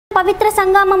పవిత్ర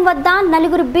సంగమం వద్ద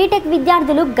నలుగురు బీటెక్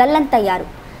విద్యార్థులు గల్లంతయ్యారు.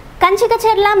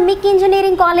 కంచికచెర్ల మిక్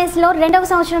ఇంజనీరింగ్ కాలేజ్లో 2వ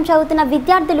సంవత్సరం చదువుతున్న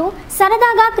విద్యార్థులు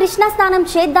సరదాగా కృష్ణా స్నానం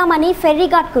చేద్దామని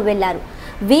ఫెర్రీఘాట్కు వెళ్లారు.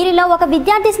 వీరిలో ఒక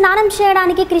విద్యార్థి స్నానం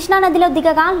చేయడానికి కృష్ణా నదిలో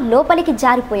దిగగా లోపలికి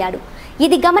జారిపోయాడు.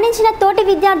 ఇది గమనించిన తోటి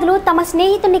విద్యార్థులు తమ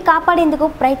స్నేహితుడిని కాపాడేందుకు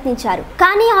ప్రయత్నించారు.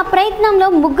 కానీ ఆ ప్రయత్నంలో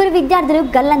 3 విద్యార్థులు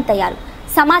గల్లంతయ్యారు.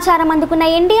 సమాచారం అందుకున్న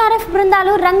ఎన్డీఆర్ఎఫ్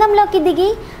బృందాలు రంగంలోకి దిగి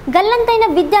గల్లంతైన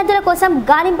విద్యార్థుల కోసం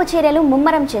గాలింపు చర్యలు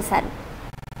ముమ్మరం చేశారు.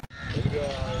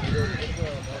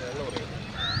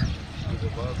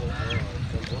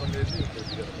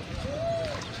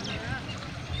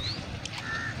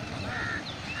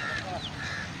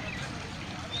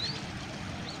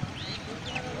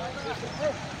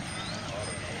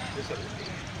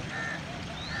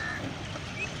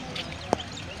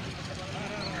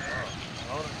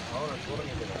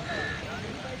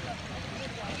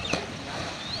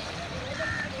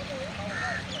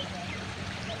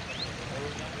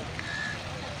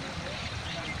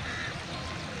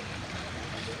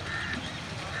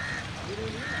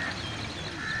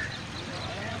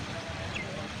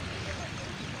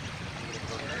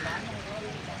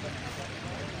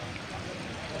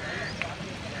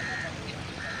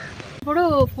 ఇప్పుడు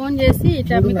ఫోన్ చేసి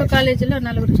ఇట్లా మికో కాలేజీలో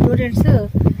 4 స్టూడెంట్స్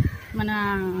మన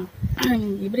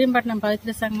ఇబ్రహీంపట్నం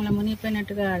పవిత్ర సంఘంలో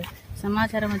మునిగిపోయినట్టుగా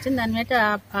సమాచారం వచ్చింది. దాని మీద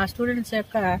ఆ స్టూడెంట్స్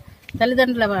యొక్క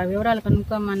తల్లిదండ్రుల వివరాలు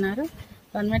కనుక్కోమన్నారు.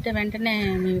 దాని మీద వెంటనే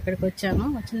మేము ఇక్కడికి వచ్చాము.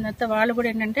 వచ్చిన తర్వాత వాళ్ళు కూడా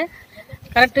ఏంటంటే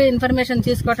కరెక్ట్ ఇన్ఫర్మేషన్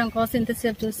తీసుకోవడం కోసం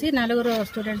ఇంతసేపు చూసి 4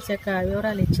 స్టూడెంట్స్ యొక్క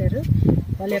వివరాలు ఇచ్చారు.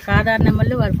 వాళ్ళ యొక్క ఆధార్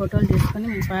నెంబర్లు వారి ఫోటోలు తీసుకుని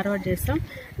మేము ఫార్వర్డ్ చేస్తాం.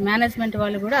 మేనేజ్మెంట్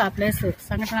వాళ్ళు కూడా ఆ ప్లేస్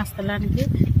సంఘటనా స్థలానికి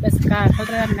ప్లస్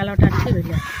కలెక్టర్ కలవడానికి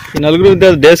వెళ్ళారు.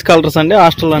 4 డేస్ స్కాలర్స్ అండి,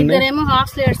 హాస్టల్ అండి, ఇద్దరేమో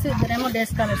హాస్టలర్స్, ఇద్దరేమో డే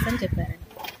స్కాలర్స్ అని చెప్పారు.